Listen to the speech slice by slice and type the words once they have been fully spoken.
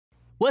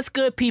What's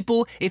good,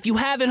 people? If you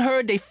haven't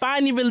heard, they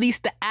finally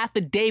released the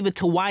affidavit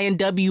to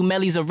YNW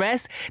Melly's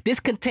arrest. This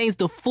contains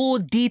the full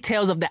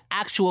details of the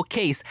actual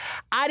case.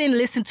 I didn't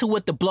listen to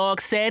what the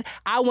blog said.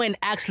 I went and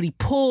actually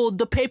pulled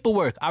the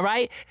paperwork, all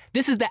right?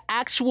 This is the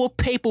actual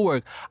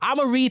paperwork. I'm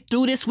gonna read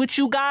through this with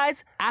you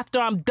guys. After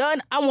I'm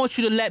done, I want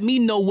you to let me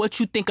know what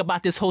you think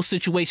about this whole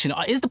situation.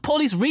 Is the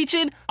police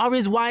reaching, or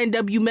is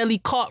YNW Melly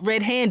caught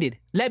red-handed?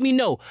 Let me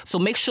know. So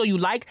make sure you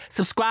like,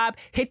 subscribe,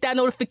 hit that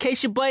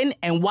notification button,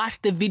 and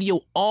watch the video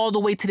all the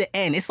way to the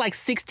end. It's like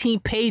 16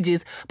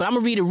 pages, but I'm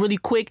gonna read it really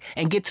quick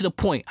and get to the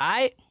point, all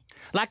right?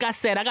 Like I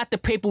said, I got the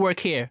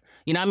paperwork here.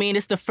 You know what I mean?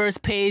 It's the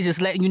first page.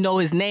 It's letting you know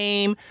his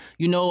name,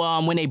 you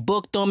know, when they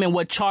booked him and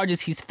what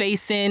charges he's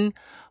facing.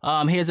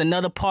 Here's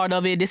another part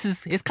of it.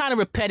 It's kind of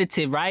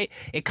repetitive, right?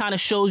 It kind of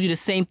shows you the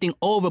same thing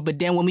over, but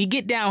then when we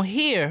get down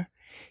here,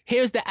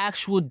 here's the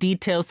actual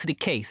details to the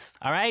case,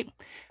 all right?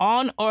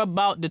 On or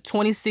about the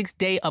 26th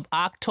day of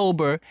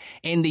October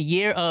in the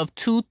year of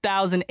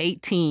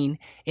 2018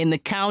 in the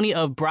county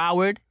of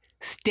Broward,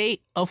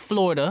 state of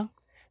Florida,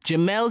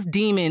 Jamel's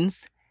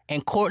Demons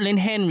and Cortland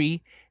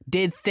Henry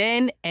did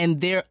then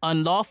and there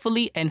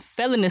unlawfully and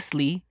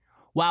feloniously,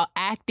 while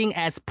acting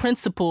as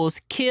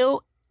principals,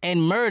 kill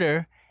and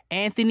murder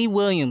Anthony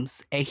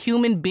Williams, a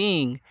human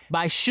being,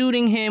 by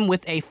shooting him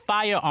with a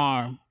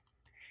firearm,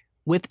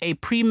 with a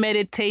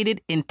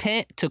premeditated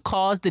intent to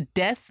cause the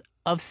death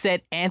of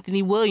said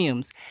Anthony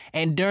Williams,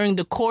 and during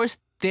the course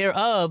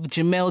thereof,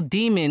 Jamel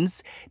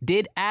Demons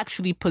did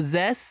actually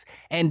possess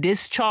and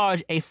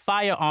discharge a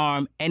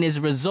firearm, and as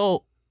a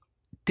result,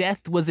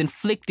 death was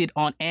inflicted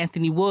on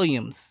Anthony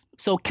Williams.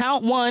 So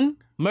count 1,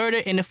 murder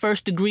in the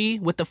first degree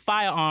with the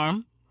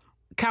firearm.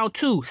 Count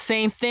 2,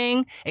 same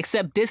thing,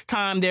 except this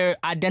time they're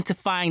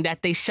identifying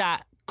that they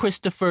shot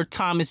Christopher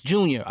Thomas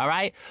Jr., all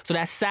right? So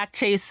that's Sack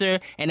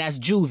Chaser and that's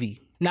Juvie.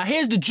 Now,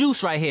 here's the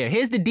juice right here.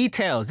 Here's the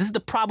details. This is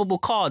the probable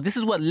cause. This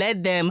is what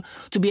led them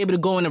to be able to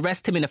go and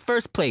arrest him in the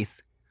first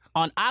place.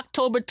 On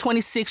October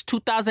 26,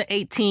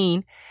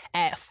 2018,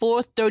 at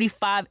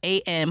 4:35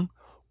 a.m.,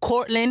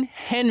 Cortland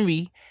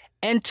Henry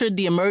entered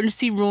the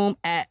emergency room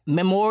at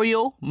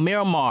Memorial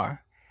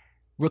Miramar,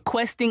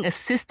 requesting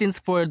assistance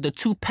for the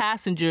 2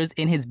 passengers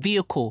in his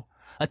vehicle,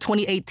 a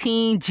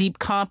 2018 Jeep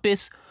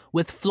Compass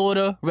with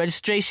Florida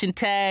registration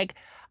tag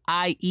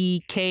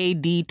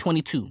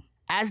IEKD22.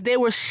 As they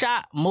were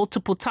shot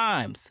multiple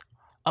times,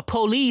 a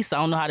police, I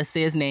don't know how to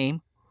say his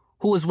name,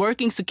 who was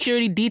working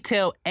security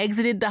detail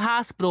exited the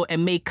hospital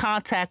and made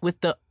contact with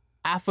the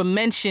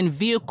aforementioned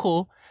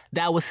vehicle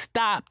that was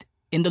stopped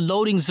in the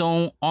loading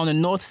zone on the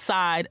north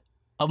side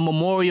of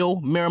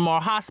Memorial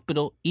Miramar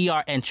Hospital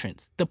ER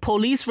entrance. The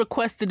police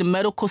requested the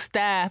medical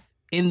staff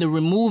in the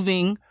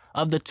removing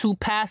of the 2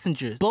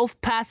 passengers.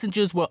 Both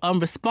passengers were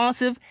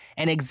unresponsive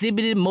and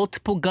exhibited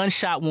multiple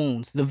gunshot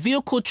wounds. The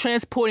vehicle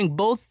transporting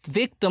both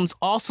victims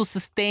also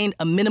sustained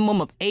a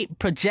minimum of 8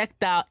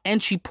 projectile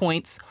entry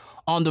points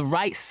on the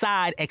right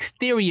side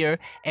exterior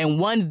and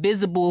 1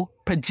 visible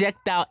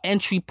projectile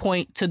entry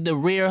point to the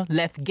rear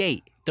left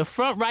gate. The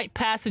front right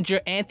passenger,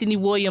 Anthony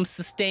Williams,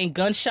 sustained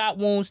gunshot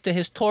wounds to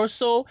his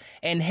torso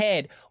and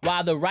head,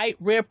 while the right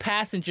rear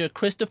passenger,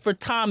 Christopher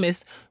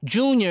Thomas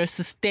Jr.,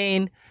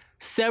 sustained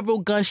several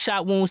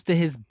gunshot wounds to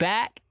his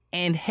back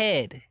and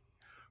head.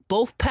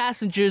 Both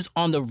passengers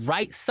on the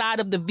right side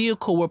of the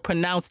vehicle were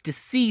pronounced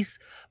deceased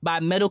by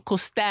medical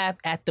staff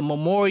at the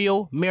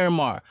Memorial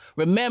Miramar.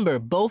 Remember,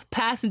 both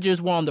passengers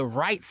were on the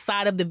right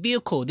side of the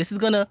vehicle. This is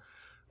gonna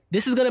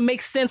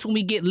make sense when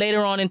we get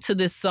later on into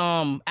this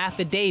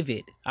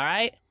affidavit, all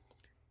right?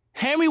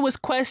 Henry was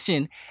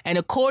questioned, and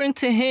according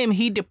to him,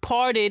 he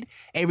departed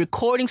a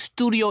recording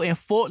studio in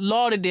Fort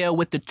Lauderdale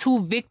with the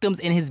 2 victims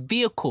in his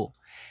vehicle.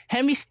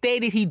 Henry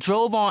stated he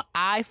drove on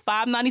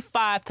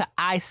I-595 to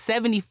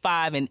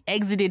I-75 and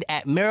exited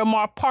at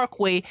Miramar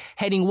Parkway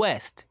heading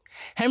west.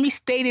 Henry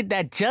stated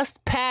that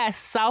just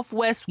past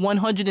Southwest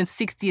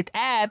 160th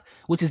Ave,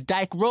 which is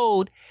Dyke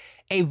Road,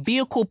 a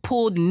vehicle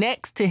pulled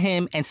next to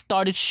him and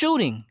started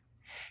shooting.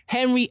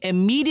 Henry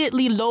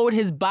immediately lowered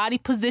his body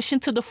position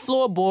to the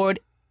floorboard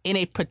in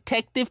a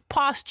protective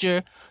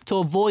posture to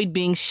avoid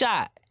being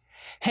shot.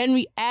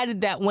 Henry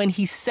added that when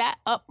he sat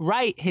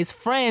upright, his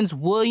friends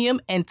William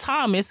and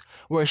Thomas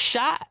were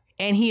shot,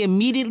 and he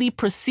immediately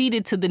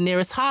proceeded to the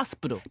nearest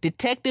hospital.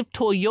 Detective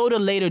Toyota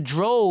later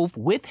drove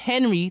with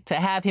Henry to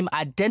have him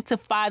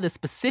identify the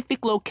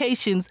specific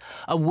locations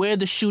of where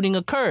the shooting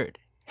occurred.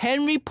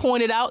 Henry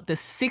pointed out the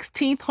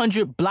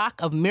 1600 block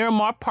of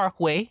Miramar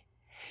Parkway.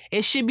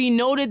 It should be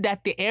noted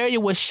that the area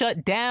was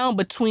shut down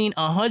between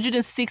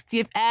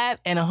 160th Ave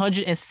and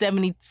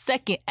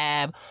 172nd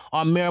Ave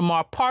on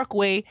Miramar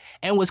Parkway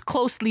and was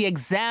closely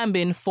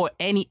examined for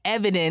any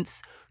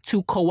evidence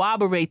to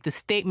corroborate the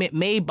statement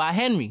made by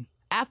Henry.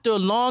 After a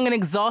long and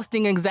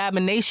exhausting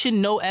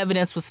examination, no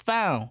evidence was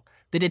found.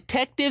 The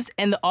detectives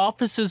and the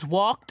officers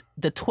walked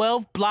the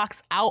 12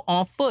 blocks out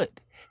on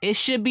foot. It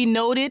should be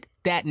noted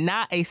that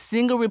not a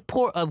single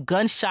report of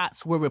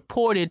gunshots were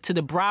reported to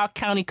the Broward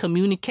County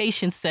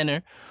Communications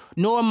Center,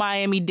 nor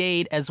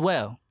Miami-Dade as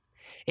well.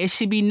 It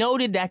should be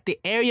noted that the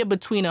area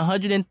between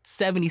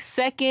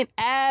 172nd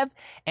Ave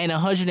and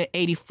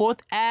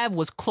 184th Ave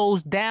was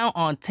closed down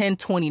on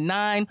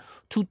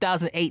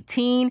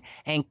 10/29/2018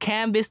 and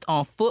canvassed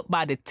on foot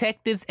by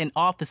detectives and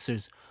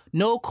officers.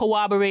 No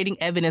corroborating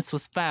evidence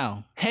was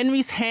found.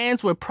 Henry's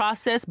hands were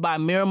processed by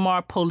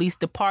Miramar Police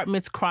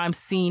Department's crime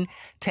scene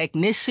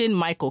technician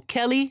Michael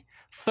Kelly,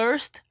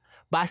 first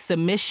by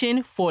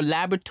submission for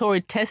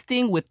laboratory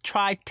testing with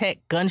Tritech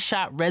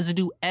gunshot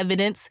residue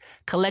evidence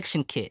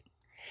collection kit,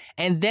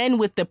 and then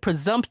with the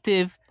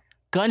presumptive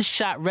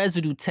gunshot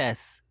residue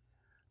test.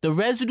 The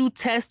residue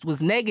test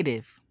was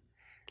negative.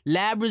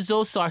 Lab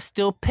results are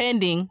still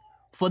pending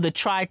for the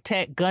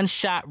Tritech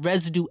gunshot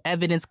residue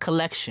evidence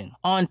collection.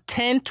 On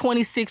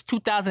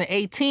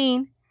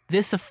 10/26/2018,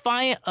 this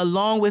affiant,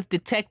 along with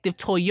Detective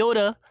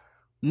Toyota,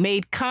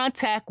 made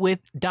contact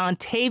with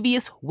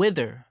Dontavius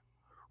Wither,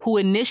 who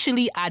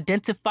initially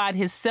identified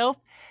himself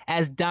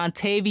as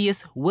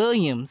Dontavius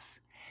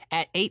Williams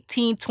at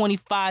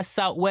 1825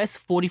 Southwest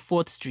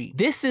 44th Street.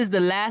 This is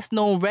the last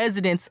known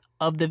residence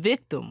of the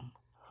victim.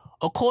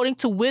 According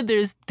to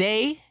Withers,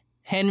 they,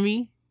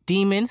 Henry,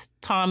 Demons,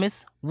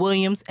 Thomas,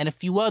 Williams, and a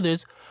few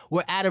others,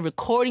 were at a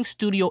recording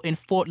studio in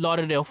Fort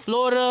Lauderdale,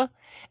 Florida,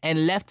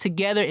 and left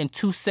together in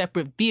two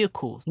separate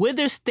vehicles.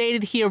 Withers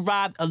stated he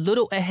arrived a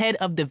little ahead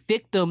of the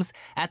victims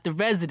at the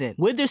residence.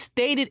 Withers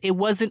stated it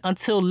wasn't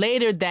until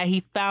later that he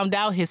found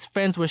out his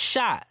friends were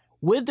shot.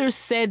 Withers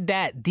said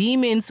that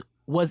Demons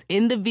was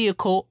in the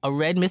vehicle, a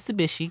red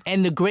Mitsubishi,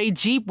 and the gray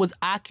Jeep was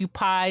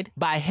occupied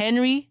by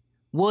Henry,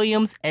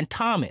 Williams, and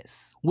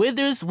Thomas.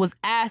 Withers was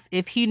asked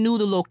if he knew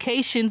the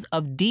locations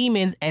of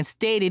Demons and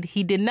stated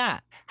he did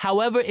not.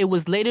 However, it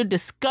was later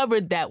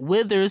discovered that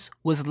Withers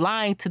was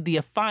lying to the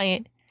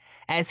affiant,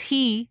 as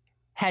he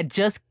had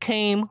just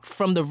came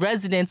from the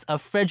residence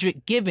of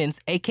Frederick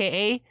Givens,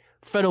 aka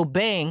Fredo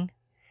Bang,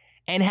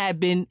 and had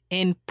been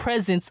in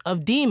presence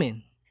of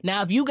Demon.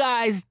 Now, if you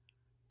guys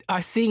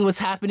are seeing what's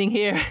happening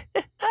here,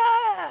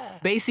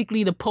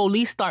 basically the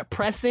police start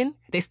pressing.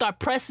 They start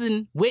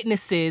pressing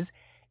witnesses,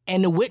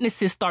 and the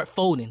witnesses start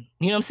folding.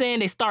 You know what I'm saying?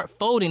 They start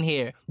folding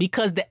here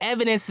because the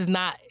evidence is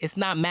not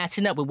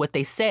matching up with what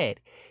they said.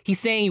 He's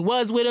saying he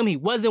was with him, he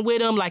wasn't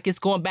with him, like it's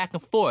going back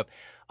and forth.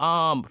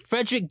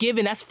 Frederick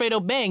Given, that's Fredo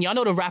Bang. Y'all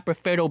know the rapper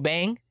Fredo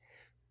Bang.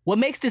 What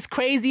makes this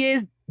crazy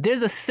is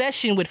there's a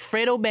session with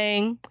Fredo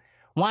Bang,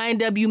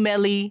 YNW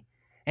Melly,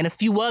 and a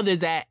few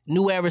others at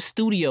New Era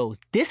Studios.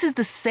 This is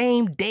the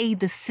same day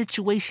the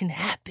situation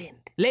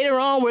happened. Later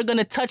on, we're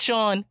gonna touch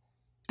on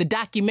the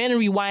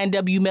documentary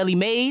YNW Melly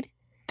made.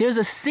 There's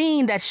a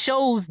scene that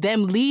shows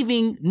them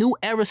leaving New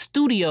Era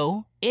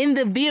Studio in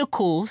the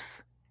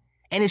vehicles,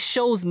 and it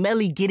shows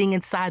Melly getting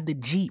inside the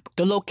Jeep.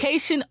 The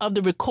location of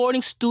the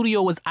recording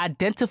studio was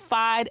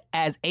identified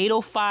as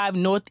 805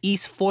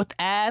 Northeast 4th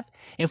Ave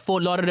in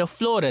Fort Lauderdale,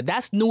 Florida.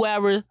 That's New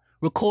Era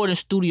Recording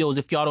Studios,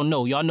 if y'all don't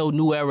know. Y'all know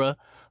New Era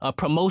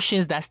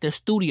Promotions, that's their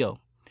studio.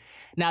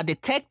 Now,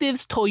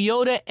 detectives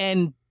Toyota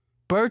and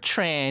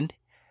Bertrand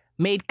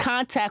made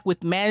contact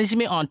with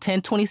management on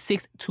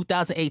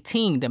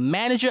 10/26/2018. The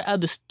manager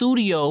of the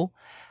studio,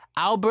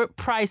 Albert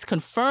Price,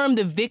 confirmed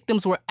the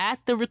victims were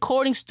at the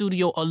recording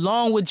studio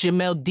along with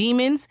Jamel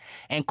Demons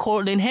and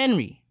Cortland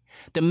Henry.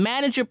 The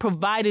manager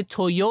provided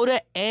Toyota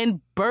and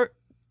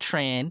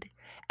Bertrand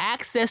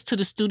access to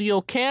the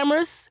studio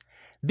cameras.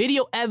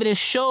 Video evidence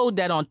showed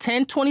that on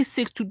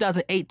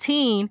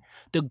 10/26/2018,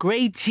 the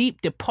gray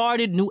Jeep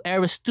departed New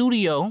Era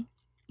Studio,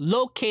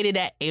 located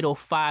at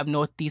 805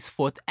 Northeast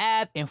 4th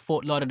Ave in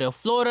Fort Lauderdale,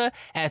 Florida,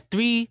 at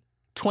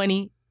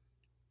 3:20.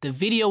 The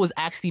video was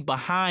actually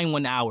behind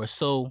 1 hour.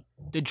 So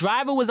the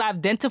driver was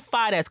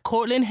identified as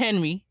Cortland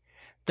Henry,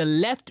 the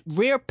left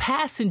rear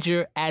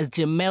passenger as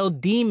Jamel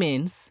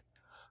Demons,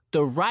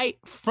 the right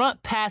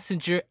front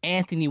passenger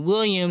Anthony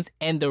Williams,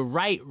 and the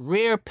right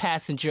rear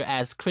passenger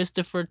as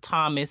Christopher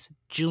Thomas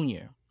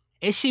Jr.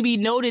 It should be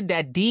noted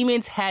that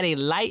Demons had a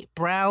light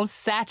brown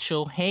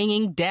satchel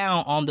hanging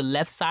down on the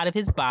left side of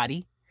his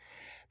body.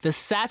 The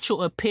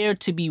satchel appeared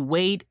to be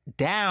weighed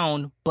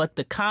down, but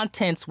the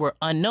contents were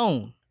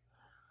unknown.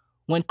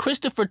 When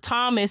Christopher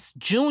Thomas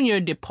Jr.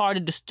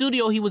 departed the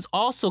studio, he was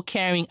also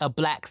carrying a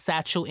black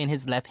satchel in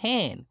his left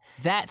hand.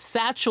 That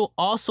satchel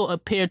also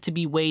appeared to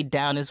be weighed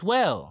down as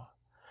well.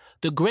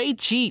 The gray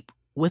Jeep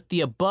with the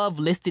above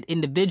listed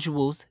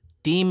individuals,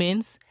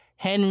 Demons,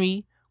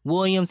 Henry,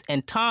 Williams,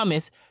 and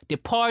Thomas,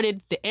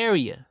 departed the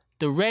area.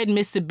 The red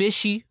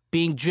Mitsubishi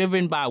being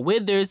driven by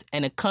Withers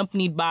and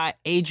accompanied by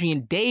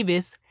Adrian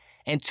Davis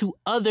and two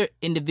other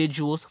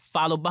individuals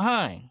followed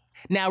behind.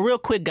 Now, real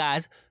quick,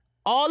 guys,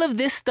 all of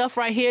this stuff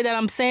right here that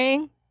I'm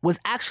saying was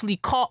actually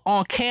caught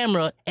on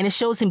camera, and it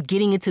shows him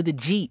getting into the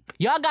Jeep.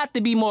 Y'all got to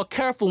be more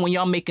careful when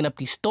y'all making up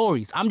these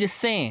stories. I'm just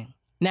saying.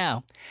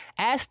 Now,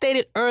 as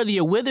stated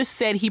earlier, Withers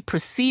said he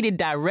proceeded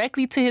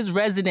directly to his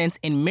residence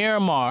in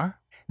Miramar.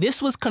 This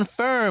was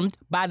confirmed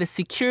by the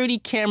security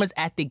cameras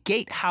at the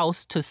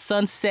gatehouse to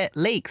Sunset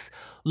Lakes,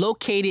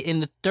 located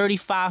in the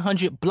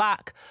 3500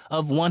 block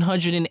of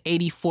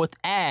 184th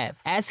Ave,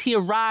 as he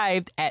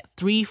arrived at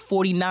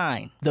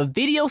 3:49. The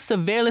video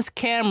surveillance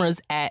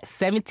cameras at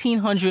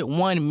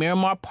 1701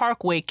 Miramar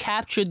Parkway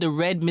captured the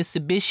red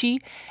Mitsubishi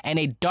and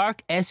a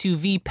dark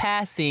SUV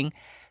passing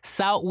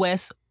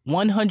Southwest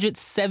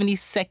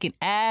 172nd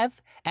Ave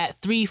at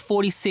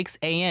 3:46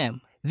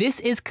 a.m.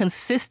 This is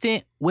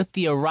consistent with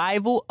the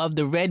arrival of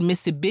the red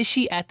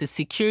Mitsubishi at the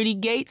security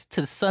gates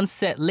to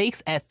Sunset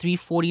Lakes at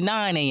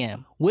 3:49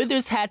 a.m.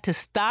 Withers had to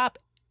stop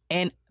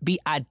and be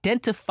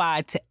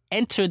identified to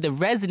enter the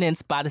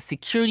residence by the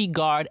security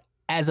guard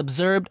as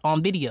observed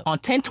on video. On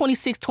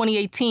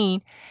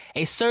 10/26/2018,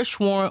 a search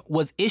warrant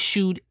was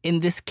issued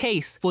in this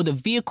case for the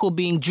vehicle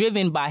being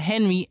driven by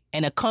Henry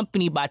and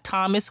accompanied by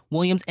Thomas,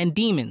 Williams, and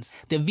Demons.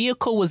 The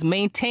vehicle was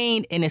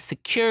maintained in a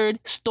secured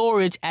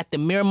storage at the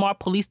Miramar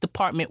Police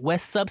Department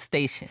West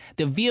Substation.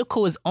 The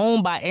vehicle is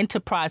owned by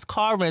Enterprise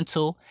Car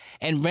Rental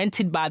and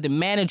rented by the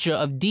manager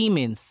of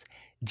Demons,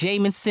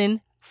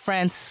 Jamison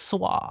Francis.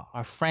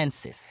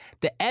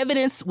 The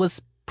evidence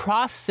was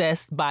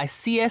processed by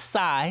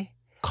CSI,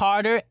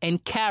 Carter,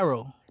 and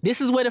Carroll. This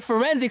is where the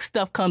forensic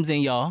stuff comes in,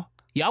 y'all.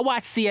 Y'all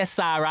watch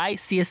CSI, right?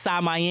 CSI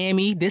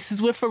Miami. This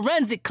is where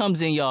forensic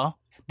comes in, y'all.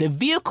 The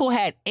vehicle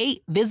had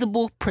 8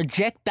 visible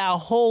projectile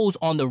holes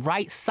on the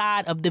right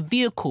side of the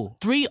vehicle,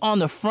 3 on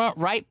the front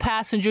right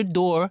passenger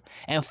door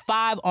and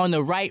 5 on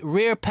the right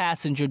rear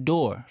passenger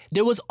door.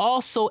 There was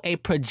also a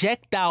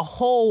projectile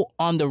hole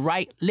on the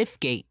right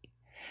liftgate.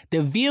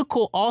 The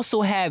vehicle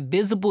also had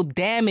visible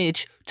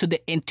damage to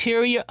the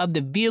interior of the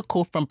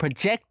vehicle from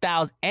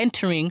projectiles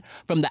entering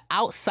from the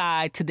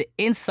outside to the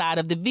inside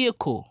of the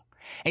vehicle.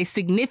 A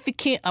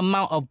significant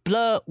amount of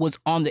blood was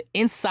on the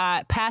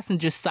inside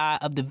passenger side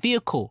of the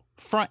vehicle,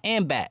 front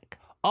and back.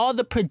 All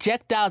the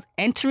projectiles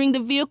entering the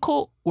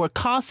vehicle were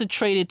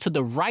concentrated to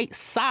the right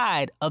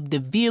side of the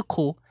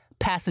vehicle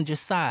passenger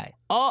side.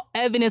 All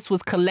evidence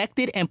was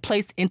collected and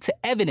placed into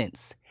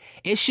evidence.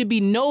 It should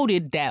be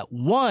noted that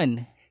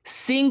one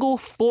single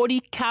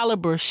 .40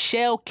 caliber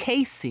shell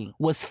casing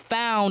was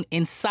found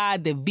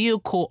inside the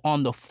vehicle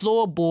on the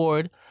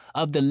floorboard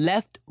of the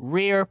left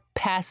rear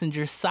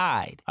passenger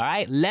side. All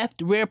right,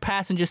 left rear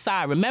passenger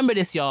side. Remember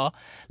this, y'all.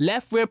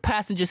 Left rear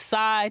passenger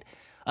side.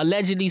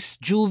 Allegedly,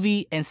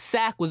 Juvie and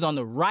Sack was on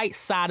the right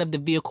side of the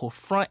vehicle,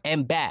 front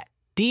and back.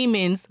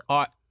 Demons,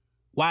 or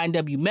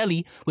YNW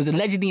Melly, was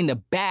allegedly in the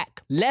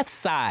back left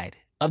side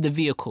of the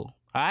vehicle.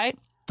 All right,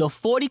 the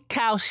 .40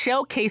 cal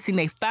shell casing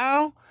they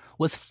found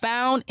was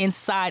found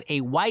inside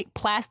a white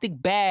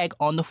plastic bag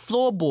on the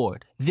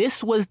floorboard.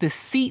 This was the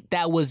seat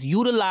that was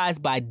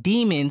utilized by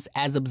Demons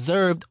as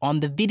observed on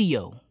the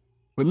video.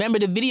 Remember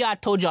the video I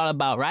told y'all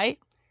about, right?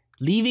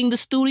 Leaving the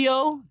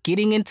studio,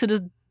 getting into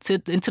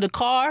the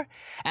car,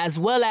 as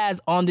well as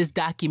on this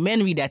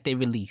documentary that they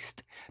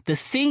released. The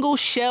single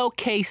shell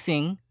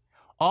casing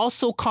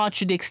also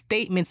contradicts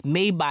statements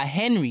made by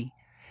Henry,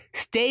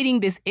 stating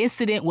this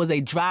incident was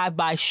a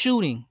drive-by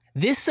shooting.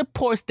 This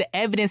supports the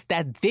evidence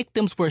that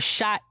victims were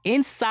shot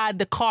inside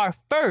the car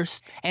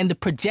first, and the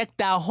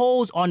projectile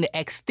holes on the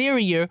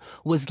exterior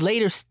was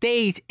later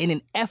staged in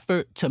an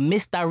effort to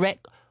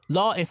misdirect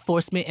law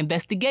enforcement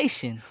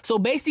investigation. So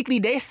basically,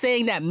 they're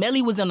saying that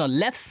Melly was on the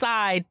left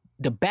side,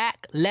 the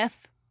back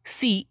left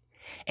seat,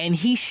 and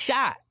he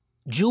shot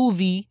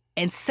Juvie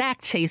and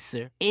Sack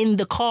Chaser in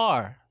the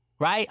car,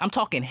 right? I'm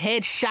talking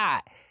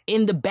headshot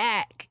in the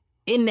back,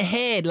 in the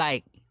head,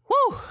 like,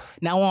 whew.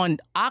 Now, on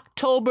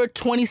October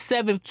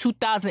 27,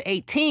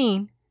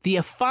 2018, the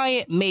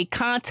affiant made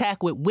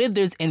contact with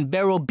Withers in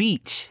Vero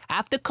Beach.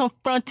 After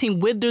confronting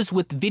Withers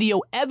with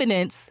video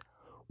evidence,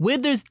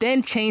 Withers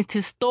then changed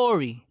his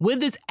story.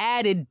 Withers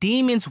added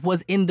Demons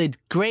was in the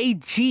gray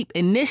Jeep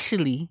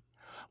initially,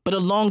 but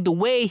along the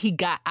way, he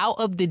got out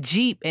of the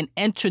Jeep and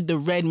entered the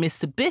red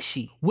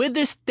Mitsubishi.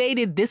 Withers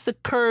stated this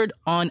occurred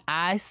on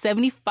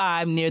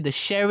I-75 near the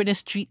Sheridan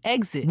Street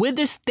exit.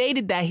 Withers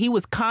stated that he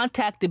was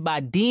contacted by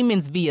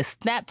Demons via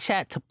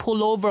Snapchat to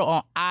pull over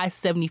on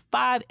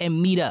I-75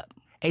 and meet up.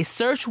 A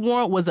search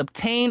warrant was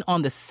obtained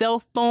on the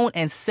cell phone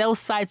and cell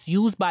sites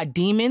used by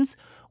Demons,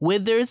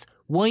 Withers,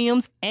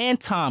 Williams, and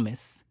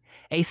Thomas.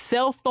 A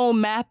cell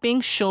phone mapping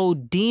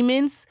showed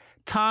Demons,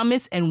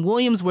 Thomas, and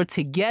Williams were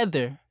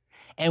together,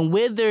 and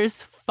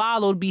Withers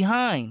followed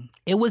behind.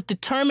 It was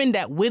determined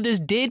that Withers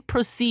did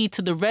proceed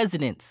to the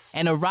residence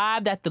and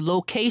arrived at the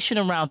location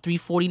around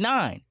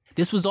 3:49.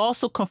 This was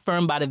also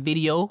confirmed by the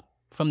video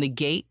from the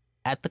gate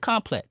at the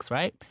complex,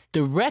 right?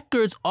 The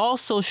records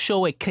also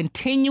show a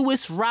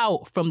continuous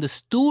route from the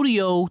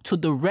studio to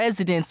the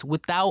residence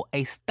without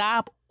a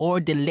stop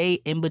or delay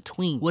in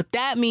between. What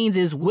that means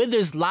is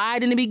Withers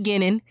lied in the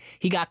beginning.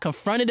 He got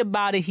confronted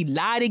about it. He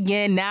lied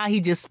again. Now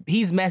he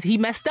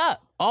messed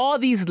up. All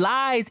these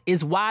lies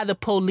is why the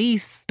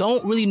police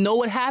don't really know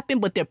what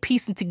happened, but they're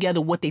piecing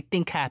together what they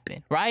think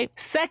happened, right?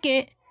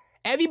 Second,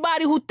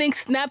 Everybody who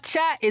thinks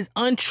Snapchat is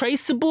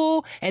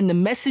untraceable and the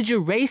messenger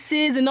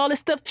races and all this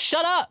stuff,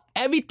 shut up.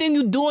 Everything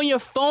you do on your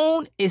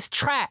phone is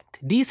tracked.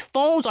 These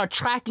phones are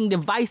tracking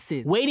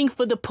devices, waiting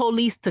for the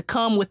police to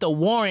come with a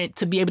warrant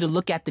to be able to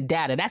look at the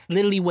data. That's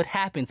literally what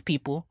happens,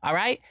 people, all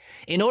right?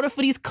 In order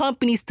for these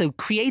companies to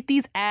create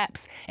these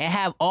apps and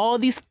have all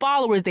these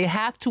followers, they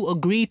have to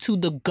agree to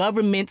the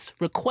government's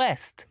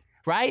request.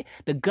 Right?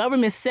 The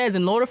government says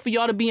in order for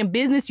y'all to be in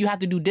business, you have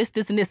to do this,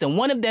 this, and this. And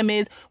one of them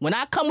is when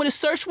I come with a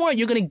search warrant,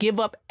 you're going to give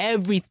up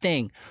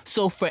everything.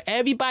 So for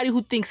everybody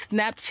who thinks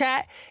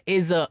Snapchat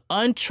is an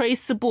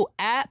untraceable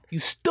app, you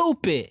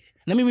stupid.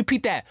 Let me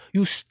repeat that.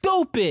 You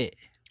stupid.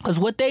 Because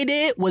what they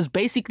did was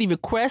basically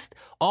request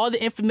all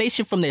the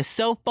information from their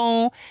cell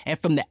phone and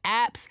from the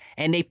apps,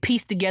 and they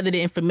pieced together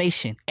the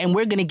information. And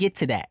we're going to get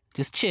to that.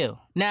 Just chill.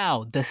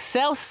 Now, the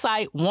cell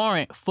site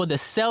warrant for the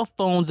cell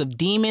phones of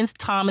Demons,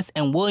 Thomas,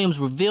 and Williams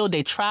revealed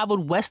they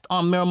traveled west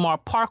on Miramar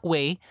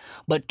Parkway,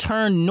 but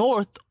turned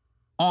north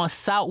on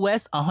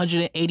Southwest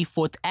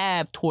 184th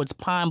Ave towards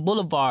Pine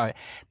Boulevard,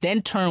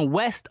 then turned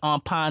west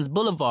on Pines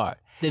Boulevard.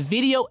 The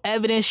video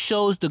evidence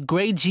shows the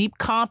gray Jeep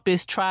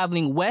Compass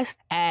traveling west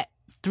at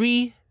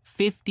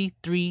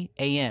 3:53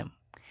 a.m.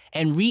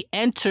 and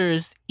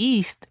re-enters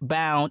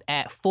eastbound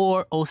at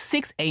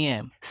 4:06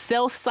 a.m.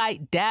 Cell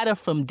site data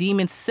from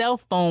Demon's cell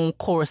phone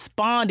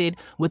corresponded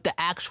with the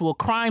actual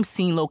crime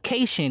scene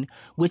location,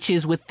 which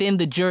is within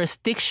the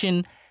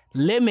jurisdiction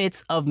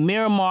limits of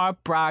Miramar,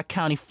 Broward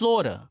County,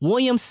 Florida.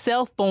 Williams'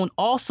 cell phone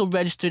also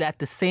registered at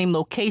the same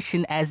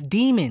location as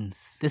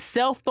Demon's. The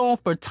cell phone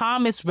for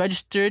Thomas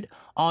registered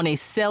on a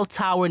cell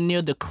tower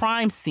near the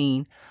crime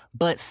scene,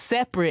 but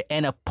separate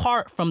and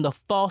apart from the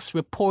false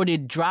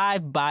reported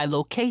drive-by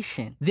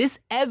location.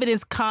 This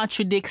evidence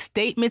contradicts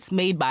statements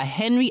made by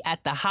Henry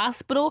at the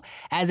hospital,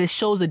 as it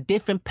shows a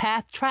different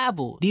path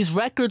traveled. These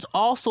records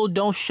also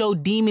don't show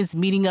Demons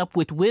meeting up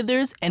with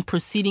Withers and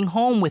proceeding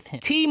home with him.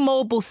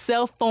 T-Mobile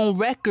cell phone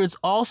records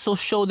also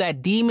show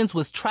that Demons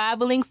was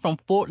traveling from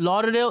Fort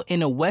Lauderdale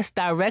in a west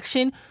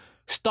direction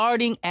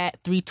starting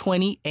at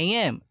 3:20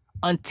 a.m.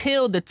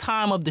 until the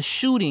time of the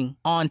shooting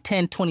on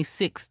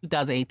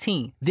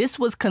 10/26/2018. This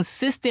was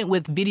consistent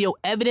with video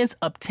evidence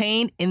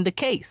obtained in the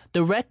case.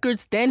 The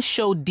records then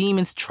showed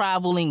Demons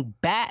traveling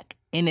back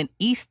in an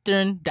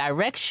eastern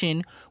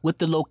direction, with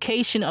the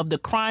location of the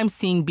crime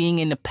scene being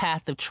in the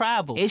path of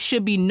travel. It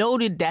should be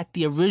noted that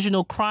the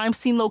original crime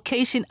scene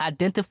location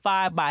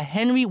identified by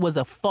Henry was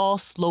a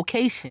false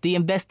location. The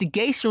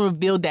investigation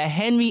revealed that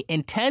Henry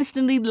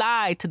intentionally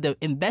lied to the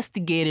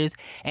investigators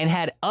and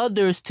had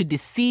others to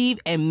deceive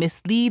and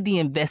mislead the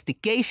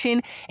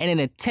investigation in an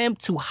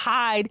attempt to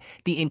hide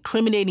the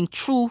incriminating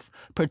truth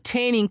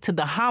pertaining to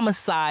the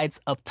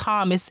homicides of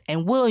Thomas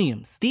and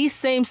Williams. These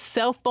same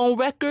cell phone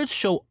records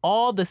show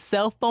all the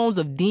cell phones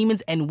of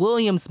Demons and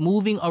Williams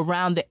moving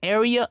around the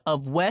area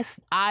of West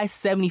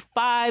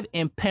I-75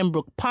 in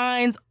Pembroke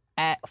Pines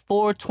at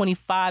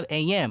 4:25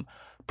 a.m.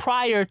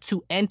 prior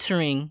to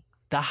entering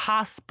the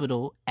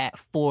hospital at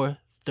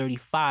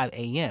 4:35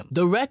 a.m.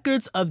 The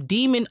records of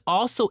Demon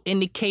also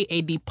indicate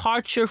a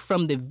departure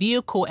from the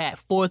vehicle at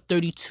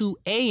 4:32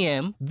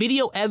 a.m.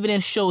 Video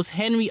evidence shows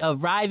Henry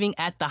arriving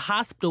at the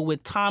hospital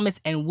with Thomas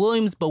and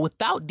Williams, but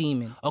without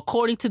Demon.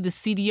 According to the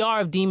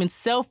CDR of Demon's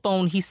cell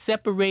phone, he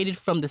separated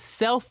from the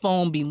cell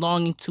phone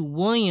belonging to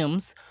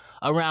Williams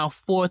around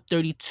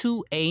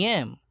 4:32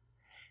 a.m.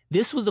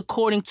 This was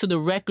according to the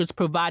records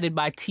provided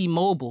by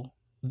T-Mobile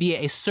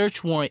via a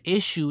search warrant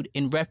issued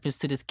in reference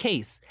to this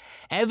case.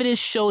 Evidence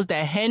shows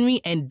that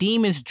Henry and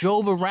Demons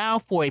drove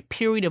around for a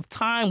period of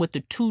time with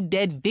the two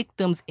dead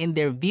victims in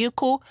their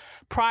vehicle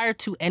prior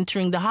to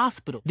entering the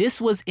hospital.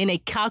 This was in a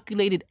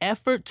calculated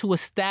effort to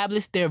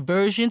establish their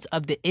versions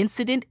of the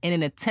incident in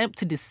an attempt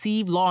to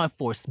deceive law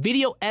enforcement.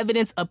 Video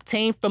evidence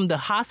obtained from the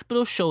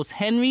hospital shows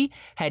Henry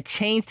had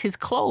changed his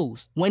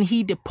clothes. When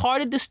he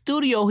departed the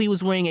studio, he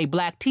was wearing a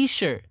black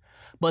t-shirt.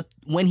 But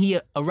when he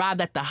arrived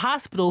at the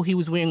hospital, he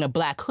was wearing a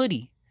black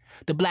hoodie.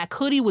 The black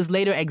hoodie was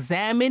later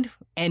examined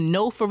and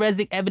no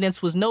forensic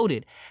evidence was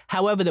noted.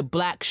 However, the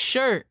black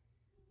shirt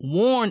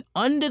worn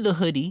under the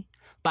hoodie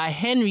by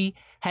Henry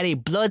had a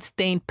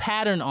blood-stained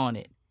pattern on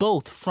it,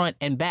 both front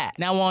and back.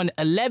 Now, on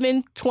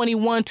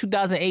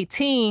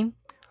 11/21/2018,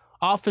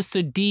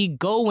 Officer D.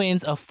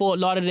 Goins of Fort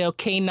Lauderdale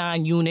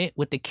K-9 unit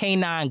with the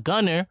K-9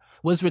 gunner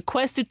was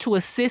requested to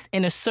assist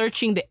in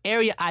searching the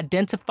area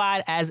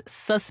identified as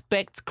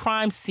suspect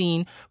crime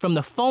scene from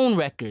the phone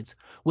records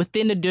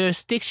within the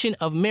jurisdiction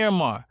of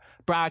Miramar,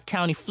 Broward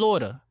County,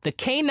 Florida. The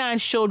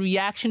K-9 showed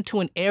reaction to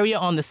an area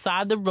on the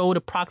side of the road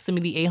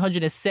approximately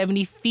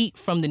 870 feet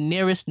from the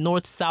nearest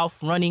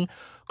north-south running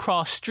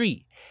cross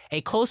street.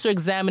 A closer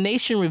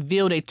examination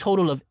revealed a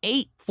total of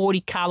 8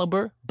 .40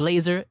 caliber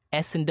Blazer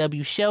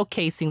S&W shell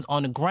casings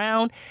on the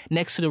ground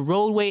next to the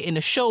roadway in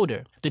the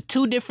shoulder. The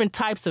two different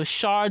types of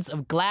shards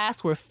of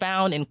glass were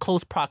found in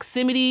close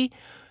proximity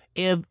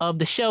of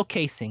the shell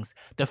casings.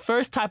 The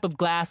first type of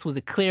glass was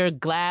a clear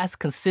glass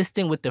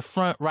consistent with the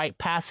front right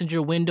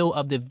passenger window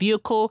of the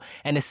vehicle,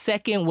 and the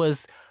second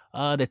was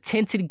the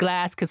tinted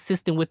glass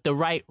consistent with the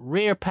right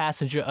rear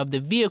passenger of the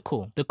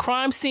vehicle. The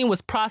crime scene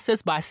was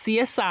processed by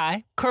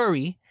CSI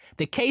Curry.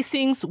 The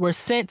casings were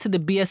sent to the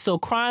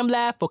BSO crime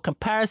lab for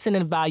comparison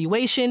and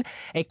evaluation.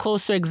 A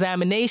closer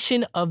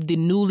examination of the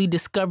newly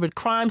discovered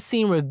crime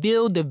scene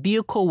revealed the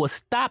vehicle was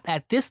stopped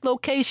at this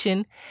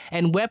location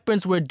and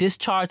weapons were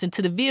discharged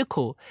into the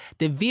vehicle.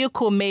 The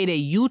vehicle made a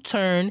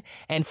U-turn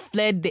and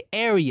fled the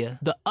area.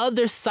 The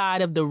other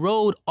side of the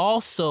road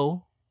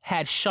also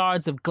had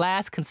shards of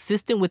glass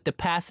consistent with the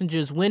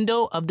passenger's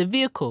window of the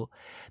vehicle.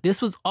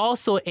 This was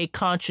also a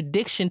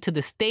contradiction to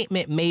the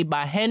statement made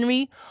by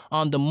Henry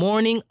on the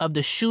morning of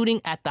the shooting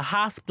at the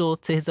hospital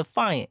to his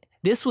affiant.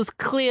 This was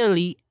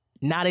clearly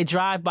not a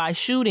drive-by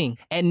shooting,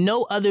 and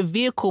no other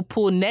vehicle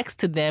pulled next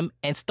to them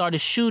and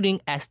started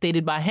shooting as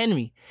stated by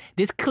Henry.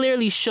 This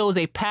clearly shows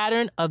a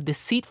pattern of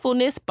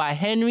deceitfulness by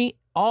Henry,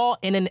 all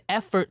in an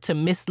effort to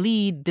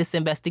mislead this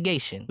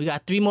investigation. We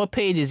got 3 more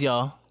pages,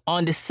 y'all.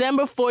 On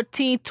December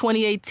 14,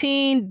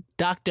 2018,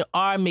 Dr.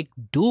 R.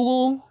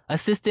 McDougall,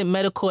 Assistant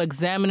Medical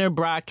Examiner,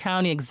 Broward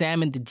County,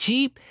 examined the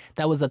Jeep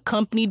that was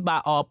accompanied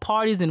by all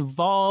parties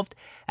involved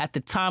at the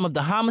time of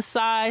the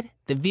homicide.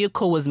 The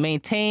vehicle was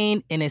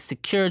maintained in a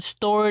secured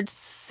storage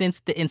since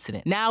the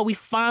incident. Now we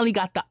finally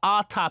got the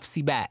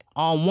autopsy back.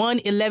 On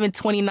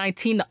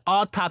 1/11/2019, the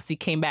autopsy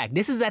came back.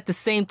 This is at the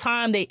same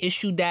time they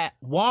issued that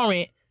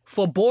warrant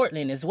for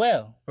Bortland as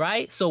well,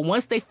 right? So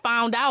once they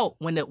found out,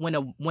 when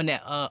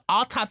the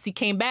autopsy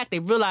came back, they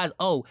realized,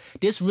 oh,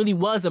 this really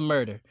was a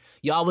murder.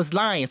 Y'all was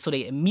lying. So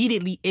they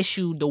immediately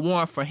issued the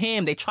warrant for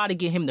him. They tried to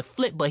get him to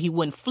flip, but he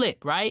wouldn't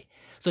flip, right?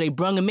 So they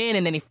brung him in,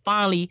 and then they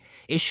finally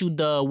issued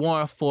the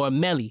warrant for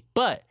Melly.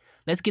 But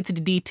let's get to the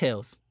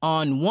details.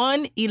 On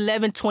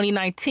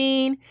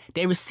 1/11/2019,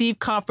 they received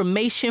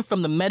confirmation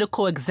from the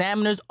medical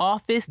examiner's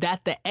office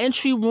that the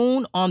entry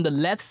wound on the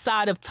left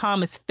side of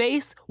Thomas'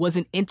 face was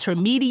an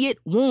intermediate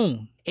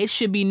wound. It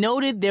should be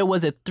noted there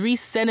was a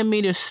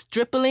 3-centimeter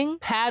stripling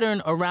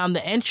pattern around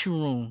the entry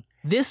wound.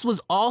 This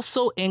was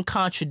also in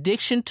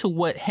contradiction to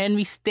what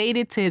Henry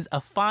stated to his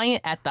affiant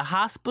at the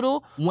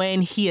hospital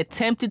when he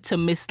attempted to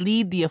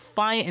mislead the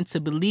affiant into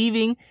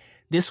believing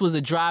this was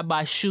a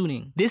drive-by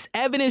shooting. This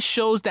evidence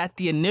shows that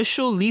the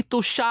initial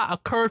lethal shot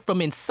occurred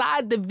from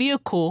inside the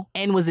vehicle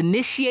and was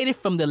initiated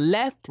from the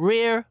left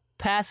rear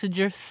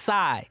passenger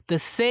side, the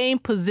same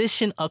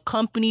position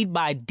accompanied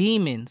by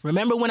demons.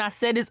 Remember when I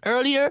said this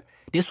earlier?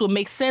 This will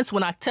make sense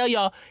when I tell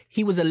y'all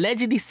he was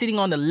allegedly sitting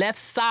on the left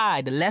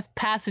side, the left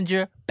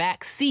passenger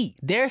back seat.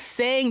 They're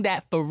saying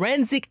that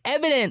forensic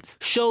evidence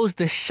shows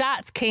the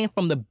shots came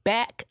from the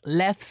back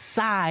left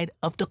side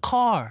of the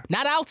car.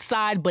 Not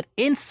outside, but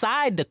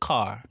inside the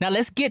car. Now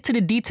let's get to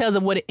the details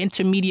of what an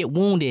intermediate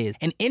wound is.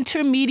 An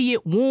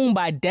intermediate wound,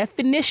 by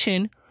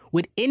definition,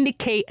 would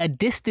indicate a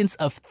distance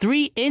of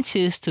 3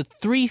 inches to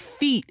 3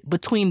 feet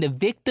between the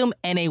victim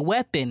and a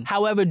weapon.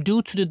 However,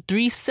 due to the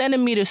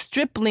 3-centimeter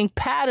stripling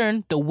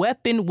pattern, the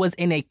weapon was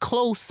in a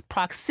close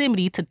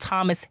proximity to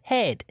Thomas'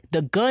 head.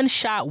 The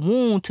gunshot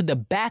wound to the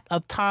back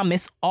of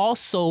Thomas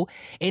also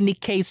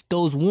indicates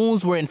those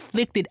wounds were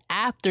inflicted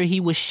after he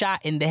was shot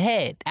in the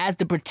head, as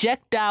the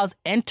projectiles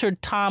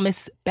entered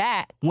Thomas'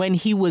 back when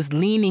he was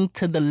leaning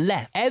to the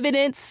left.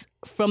 Evidence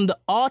from the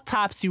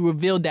autopsy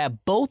revealed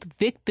that both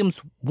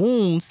victims'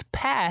 wounds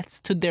paths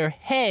to their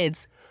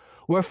heads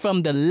were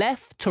from the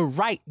left to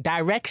right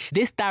direction.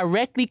 This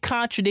directly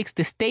contradicts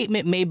the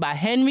statement made by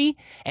Henry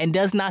and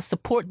does not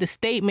support the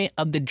statement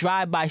of the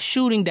drive-by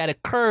shooting that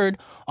occurred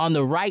on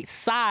the right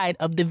side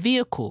of the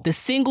vehicle. The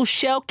single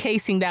shell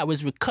casing that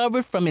was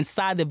recovered from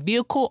inside the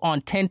vehicle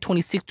on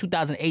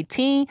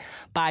 10/26/2018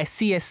 by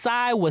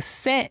CSI was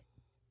sent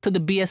to the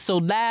BSO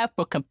lab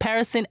for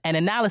comparison and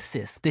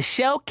analysis. The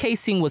shell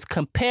casing was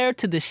compared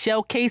to the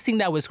shell casing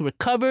that was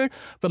recovered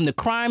from the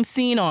crime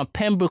scene on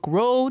Pembroke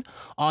Road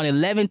on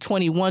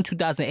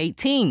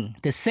 11/21/2018.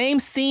 The same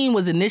scene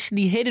was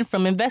initially hidden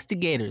from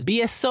investigators.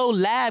 BSO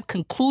lab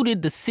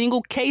concluded the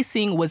single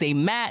casing was a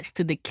match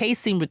to the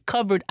casing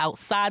recovered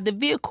outside the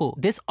vehicle.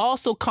 This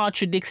also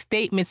contradicts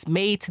statements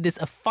made to this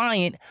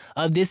affiant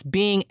of this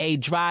being a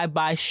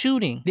drive-by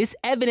shooting. This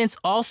evidence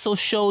also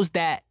shows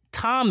that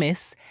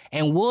Thomas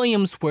and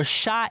Williams were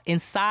shot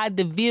inside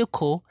the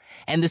vehicle,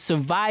 and the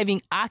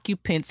surviving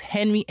occupants,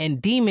 Henry and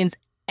Demons,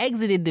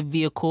 exited the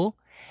vehicle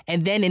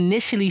and then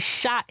initially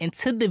shot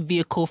into the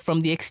vehicle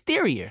from the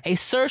exterior. A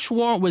search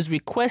warrant was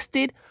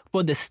requested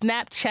for the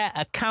Snapchat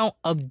account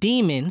of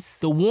Demons.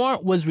 The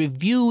warrant was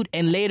reviewed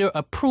and later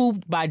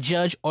approved by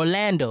Judge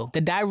Orlando.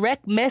 The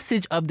direct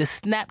message of the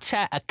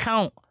Snapchat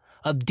account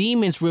of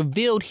Demons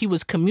revealed he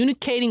was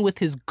communicating with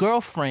his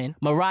girlfriend,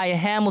 Mariah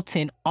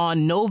Hamilton,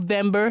 on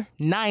November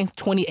 9th,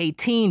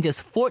 2018,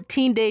 just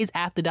 14 days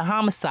after the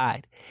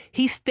homicide.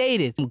 He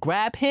stated,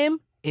 "Grab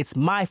him, it's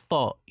my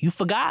fault. You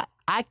forgot?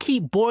 I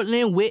keep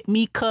Bortland with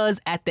me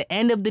cause at the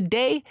end of the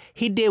day,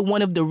 he did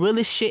one of the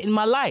realest shit in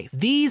my life."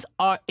 These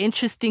are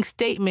interesting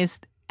statements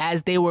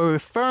as they were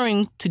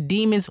referring to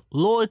Demon's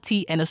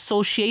loyalty and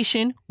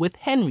association with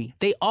Henry.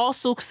 They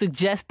also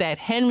suggest that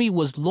Henry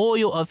was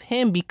loyal of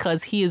him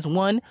because he is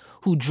one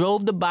who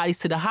drove the bodies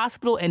to the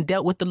hospital and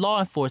dealt with the law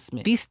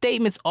enforcement. These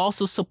statements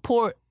also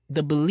support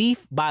the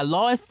belief by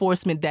law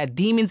enforcement that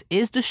Demons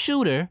is the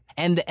shooter,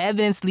 and the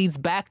evidence leads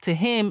back to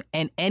him,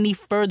 and any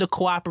further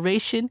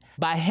cooperation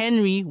by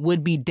Henry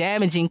would be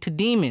damaging to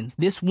Demons.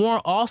 This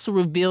warrant also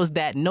reveals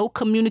that no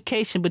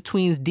communication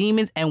between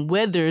Demons and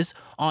Withers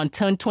on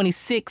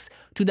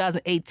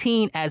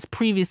 10/26/2018, as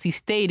previously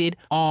stated,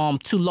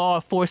 to law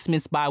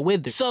enforcement by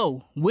Withers.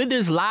 So,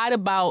 Withers lied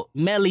about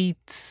Melly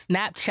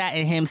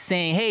Snapchatting him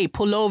saying, hey,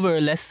 pull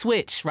over, let's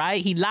switch,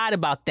 right? He lied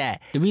about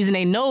that. The reason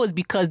they know is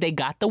because they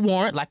got the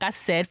warrant, like I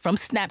said, from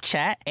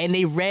Snapchat, and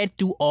they read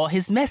through all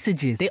his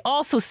messages. They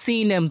also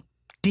seen them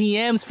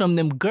DMs from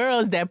them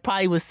girls that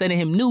probably was sending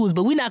him news,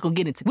 but we're not gonna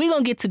get into. We're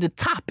gonna get to the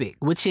topic,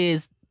 which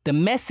is the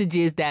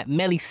messages that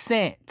Melly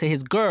sent to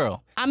his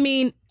girl. I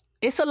mean,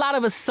 it's a lot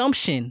of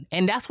assumption,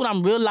 and that's what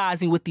I'm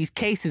realizing with these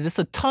cases. It's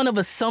a ton of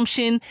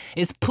assumption.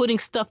 It's putting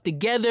stuff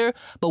together,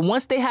 but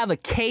once they have a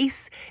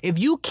case, if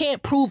you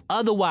can't prove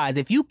otherwise,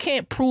 if you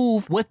can't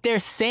prove what they're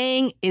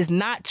saying is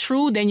not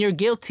true, then you're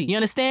guilty. You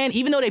understand?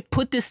 Even though they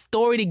put this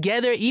story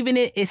together, even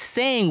it is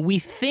saying we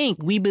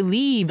think, we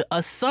believe,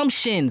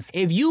 assumptions.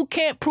 If you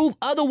can't prove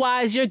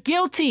otherwise, you're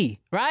guilty.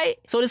 Right?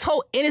 So this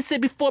whole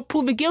innocent before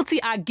proven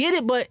guilty, I get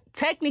it, but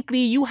technically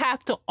you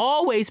have to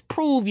always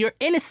prove your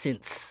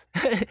innocence.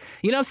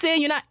 You know what I'm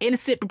saying? You're not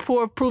innocent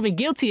before proven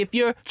guilty. If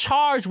you're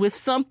charged with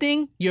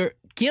something, you're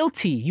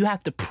guilty. You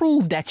have to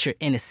prove that you're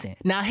innocent.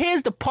 Now,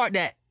 here's the part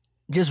that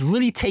just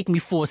really take me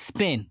for a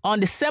spin.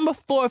 On December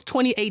 4th,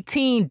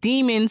 2018,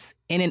 Demons,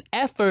 in an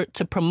effort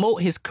to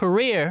promote his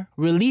career,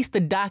 released a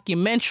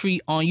documentary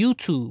on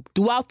YouTube.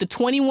 Throughout the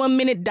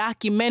 21-minute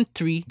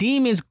documentary,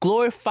 Demons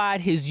glorified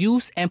his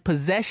use and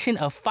possession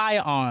of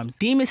firearms.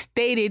 Demons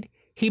stated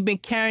he'd been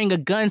carrying a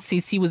gun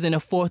since he was in the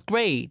 4th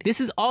grade.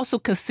 This is also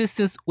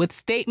consistent with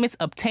statements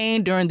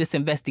obtained during this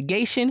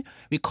investigation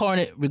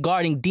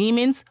regarding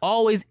Demons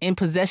always in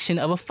possession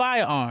of a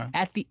firearm.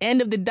 At the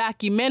end of the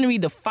documentary,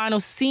 the final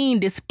scene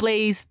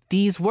displays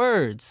these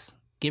words.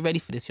 Get ready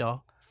for this,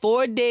 y'all.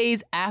 4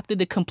 days after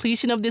the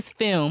completion of this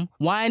film,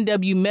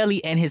 YNW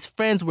Melly and his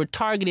friends were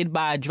targeted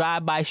by a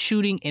drive-by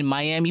shooting in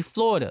Miami,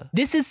 Florida.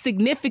 This is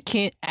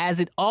significant as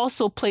it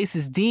also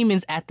places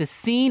Demons at the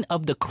scene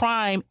of the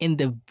crime in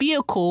the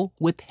vehicle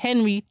with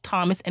Henry,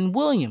 Thomas, and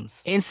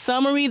Williams. In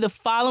summary, the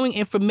following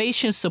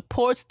information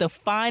supports the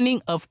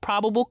finding of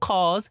probable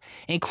cause,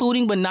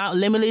 including but not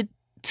limited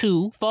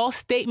to false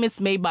statements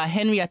made by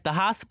Henry at the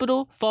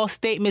hospital, false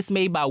statements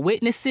made by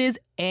witnesses,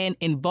 and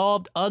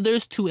involved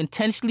others to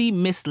intentionally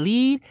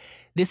mislead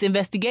this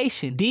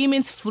investigation.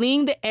 Demons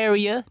fleeing the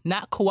area,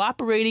 not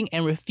cooperating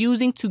and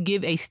refusing to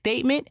give a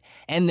statement,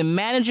 and the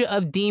manager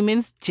of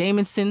Demons,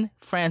 Jameson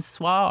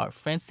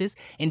Francis,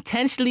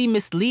 intentionally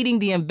misleading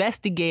the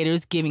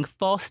investigators, giving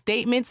false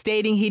statements,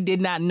 stating he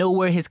did not know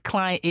where his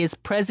client is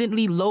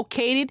presently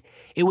located.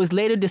 It was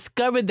later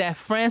discovered that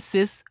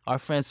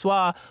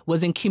Francois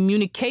was in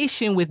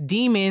communication with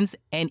Demons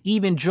and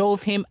even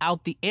drove him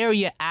out the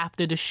area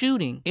after the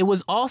shooting. It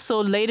was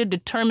also later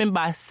determined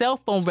by cell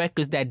phone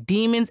records that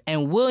Demons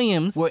and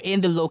Williams were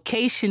in the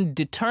location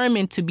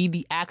determined to be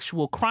the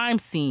actual crime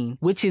scene,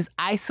 which is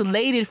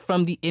isolated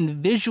from the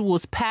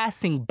individuals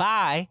passing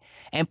by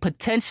and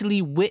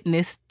potentially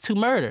witnessed to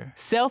murder.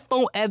 Cell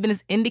phone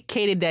evidence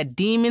indicated that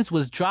Demons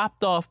was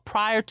dropped off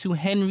prior to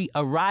Henry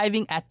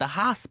arriving at the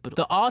hospital.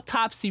 The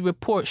autopsy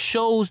report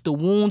shows the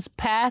wounds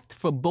path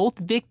for both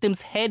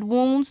victims' head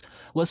wounds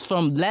was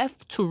from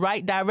left to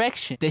right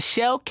direction. The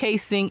shell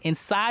casing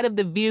inside of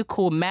the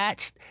vehicle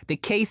matched the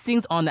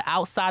casings on the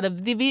outside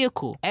of the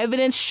vehicle.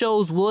 Evidence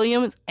shows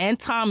Williams and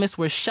Thomas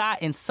were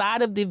shot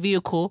inside of the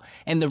vehicle,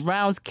 and the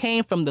rounds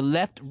came from the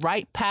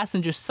left-right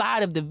passenger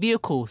side of the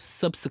vehicle,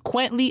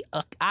 subsequently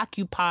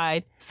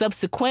occupied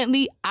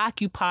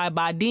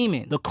by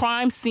Demons. The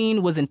crime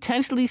scene was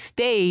intentionally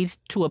staged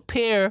to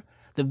appear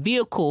the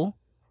vehicle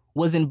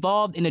was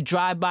involved in a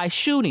drive-by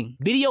shooting.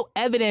 Video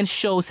evidence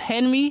shows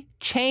Henry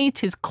changed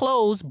his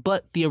clothes,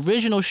 but the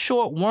original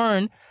short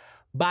worn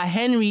by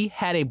Henry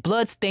had a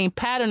blood-stained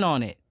pattern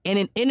on it. In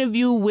an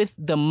interview with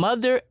the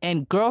mother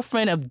and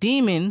girlfriend of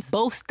Demons,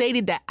 both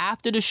stated that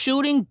after the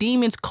shooting,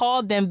 Demons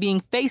called them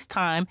being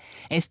FaceTime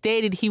and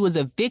stated he was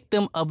a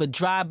victim of a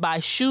drive-by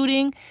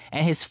shooting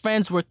and his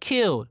friends were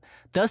killed,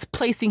 thus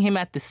placing him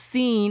at the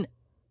scene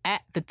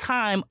at the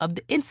time of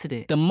the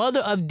incident. The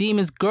mother of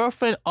Demon's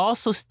girlfriend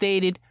also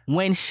stated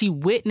when she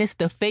witnessed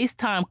the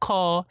FaceTime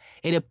call,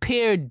 it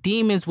appeared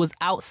Demons was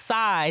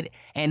outside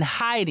and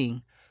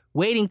hiding,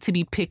 waiting to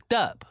be picked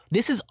up.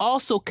 This is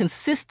also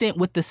consistent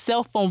with the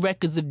cell phone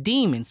records of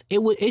Demons.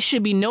 It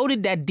should be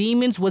noted that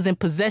Demons was in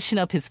possession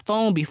of his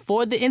phone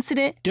before the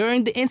incident,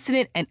 during the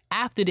incident, and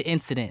after the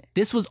incident.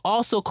 This was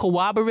also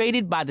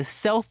corroborated by the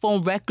cell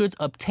phone records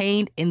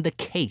obtained in the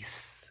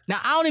case. Now,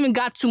 I don't even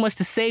got too much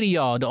to say to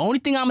y'all. The only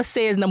thing I'm gonna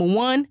say is, number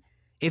one,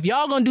 if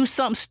y'all gonna do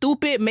something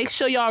stupid, make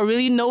sure y'all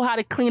really know how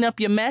to clean up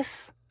your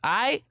mess, all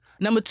right?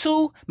 Number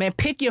 2, man,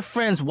 pick your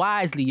friends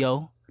wisely,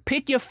 yo.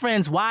 Pick your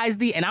friends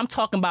wisely, and I'm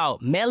talking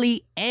about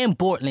Melly and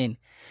Bortland.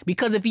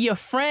 Because if you're your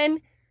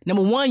friend,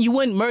 number 1, you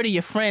wouldn't murder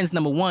your friends,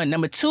 number 1.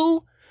 Number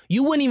 2,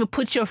 you wouldn't even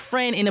put your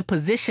friend in a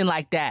position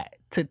like that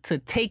to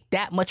take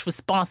that much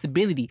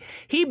responsibility.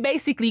 He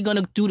basically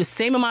gonna do the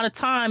same amount of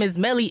time as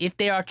Melly if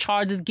they are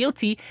charged as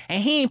guilty,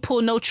 and he ain't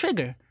pull no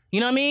trigger. You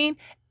know what I mean?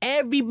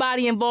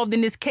 Everybody involved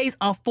in this case,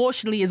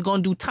 unfortunately, is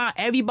gonna do time.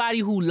 Everybody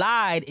who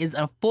lied is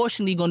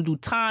unfortunately gonna do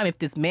time if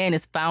this man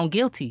is found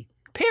guilty.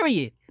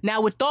 Period.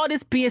 Now, with all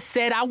this being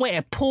said, I went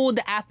and pulled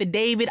the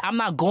affidavit. I'm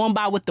not going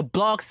by what the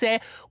blog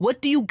said.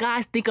 What do you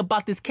guys think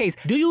about this case?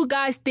 Do you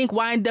guys think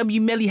YNW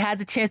Melly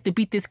has a chance to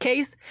beat this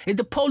case? Is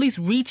the police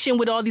reaching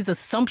with all these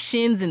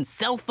assumptions and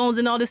cell phones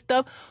and all this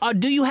stuff? Or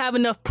do you have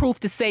enough proof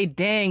to say,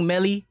 dang,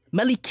 Melly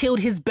killed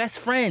his best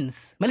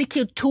friends. Melly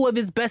killed 2 of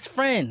his best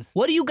friends.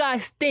 What do you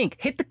guys think?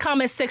 Hit the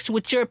comment section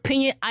with your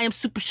opinion. I am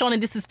Super Sean,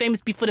 and this is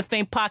Famous Before the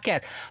Fame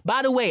podcast.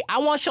 By the way, I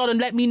want y'all to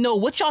let me know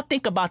what y'all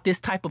think about this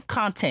type of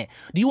content.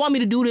 Do you want me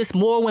to do this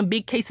more when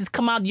big cases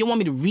come out? Do you want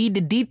me to read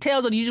the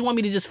details, or do you just want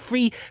me to just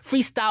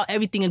freestyle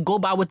everything and go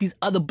by what these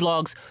other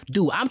blogs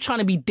do? I'm trying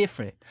to be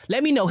different.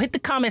 Let me know. Hit the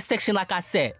comment section like I said.